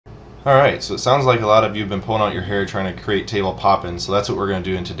Alright, so it sounds like a lot of you have been pulling out your hair trying to create table pop-in, so that's what we're going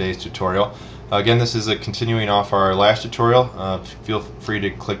to do in today's tutorial. Again, this is a continuing off our last tutorial. Feel free to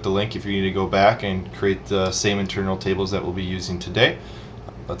click the link if you need to go back and create the same internal tables that we'll be using today.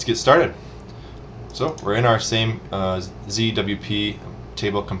 Let's get started. So we're in our same ZWP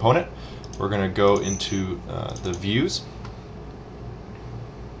table component. We're going to go into the views,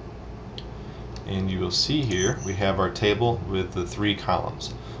 and you will see here we have our table with the 3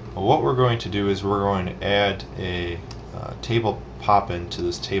 columns. Well, what we're going to do is we're going to add a table pop-in to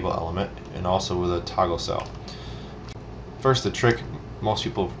this table element, and also with a toggle cell. First, the trick most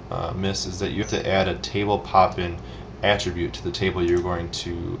people miss is that you have to add a table pop-in attribute to the table you're going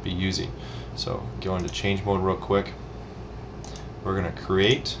to be using. So go into change mode real quick. We're going to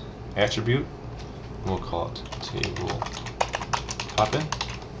create attribute. We'll call it table pop-in,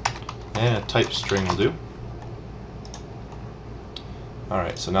 and a type string will do.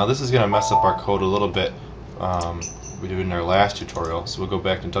 Alright, so now this is going to mess up our code a little bit. We did it in our last tutorial, so we'll go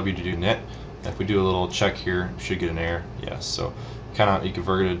back to www.net. If we do a little check here, we should get an error. Yes, so you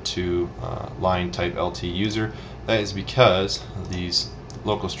converted to line type LT user. That is because these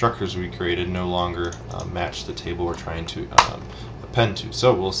local structures we created no longer match the table we're trying to append to.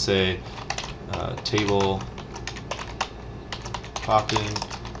 So we'll say table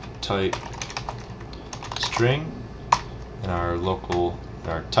popin type string and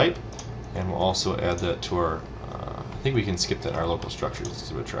our type, and we'll also add that to our I think we can skip that in our local structures. Let's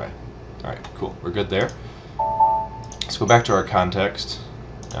give it a try. Alright, cool, we're good there. Let's go back to our context,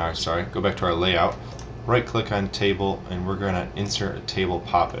 go back to our layout, right click on table, and we're going to insert a table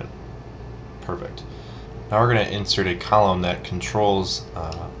pop-in. Perfect. Now we're going to insert a column that controls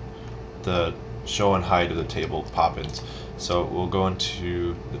the show and hide of the table pop-ins. So we'll go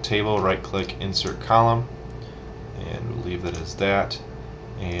into the table, right click, insert column, and we'll leave that as that.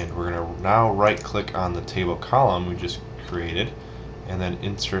 And we're going to now right click on the table column we just created, and then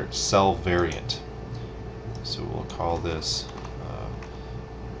insert cell variant. So we'll call this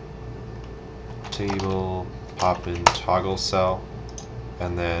table pop-in toggle cell,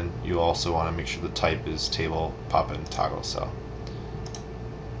 and then you also want to make sure the type is table pop-in toggle cell.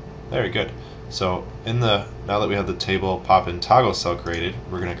 Very good. So now that we have the table pop-in toggle cell created,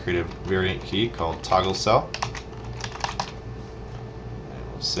 we're going to create a variant key called toggle cell.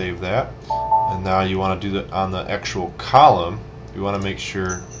 Save that, and now you want to do that on the actual column. You want to make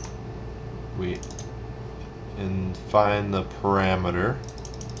sure we find the parameter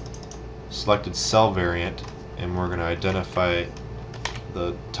selected cell variant, and we're going to identify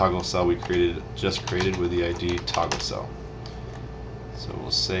the toggle cell we just created with the ID toggle cell. So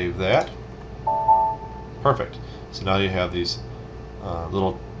we'll save that. Perfect. So now you have these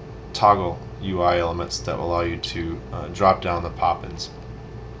little toggle UI elements that will allow you to drop down the pop-ins,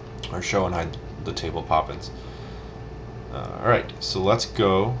 or show and hide the table pop-ins. Alright, so let's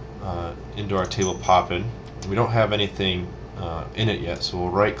go into our table pop-in. We don't have anything in it yet, so we'll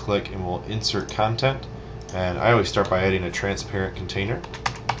right click and we'll insert content, and I always start by adding a transparent container,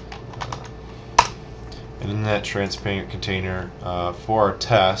 and in that transparent container for our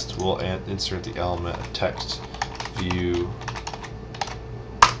test we'll insert the element text view,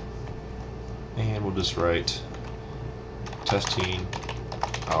 and we'll just write testing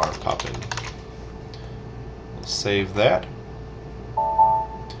our pop-in. We'll save that,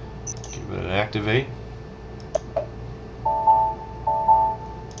 give it an activate,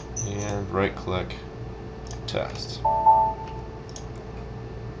 and right click test.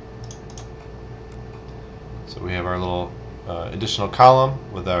 So we have our little additional column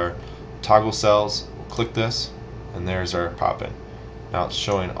with our toggle cells. We'll click this, and there's our pop-in. Now it's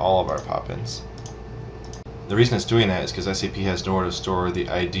showing all of our pop-ins. The reason it's doing that is because SAP has nowhere to store the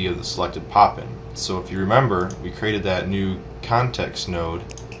ID of the selected pop-in. So if you remember, we created that new context node,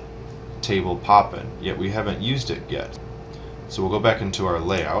 table pop-in, yet we haven't used it yet. So we'll go back into our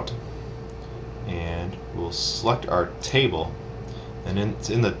layout, and we'll select our table, and it's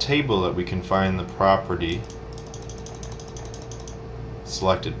in the table that we can find the property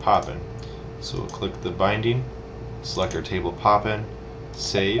selected pop-in. So we'll click the binding, select our table pop-in,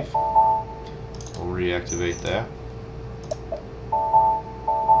 save. We'll reactivate that.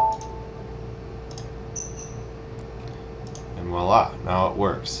 And voila, now it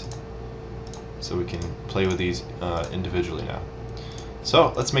works. So we can play with these individually now.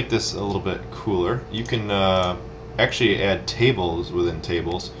 So let's make this a little bit cooler. You can actually add tables within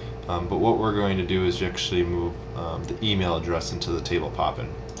tables, but what we're going to do is actually move the email address into the table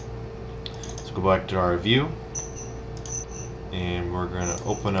pop-in. So go back to our view, and we're going to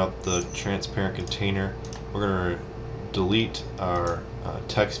open up the transparent container. We're going to delete our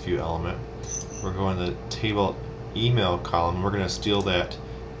text view element. We're going to the table email column. We're going to steal that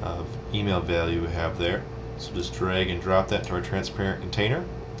email value we have there. So just drag and drop that into our transparent container.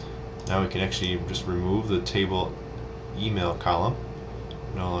 Now we can actually just remove the table email column.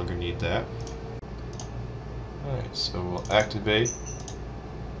 No longer need that. Alright, so we'll activate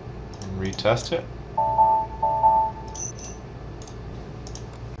and retest it.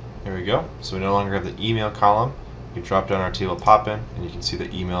 There we go. So we no longer have the email column. We drop down our table Popin, and you can see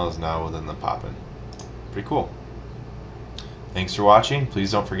the email is now within the Popin. Pretty cool. Thanks for watching.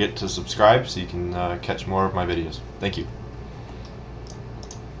 Please don't forget to subscribe so you can catch more of my videos. Thank you.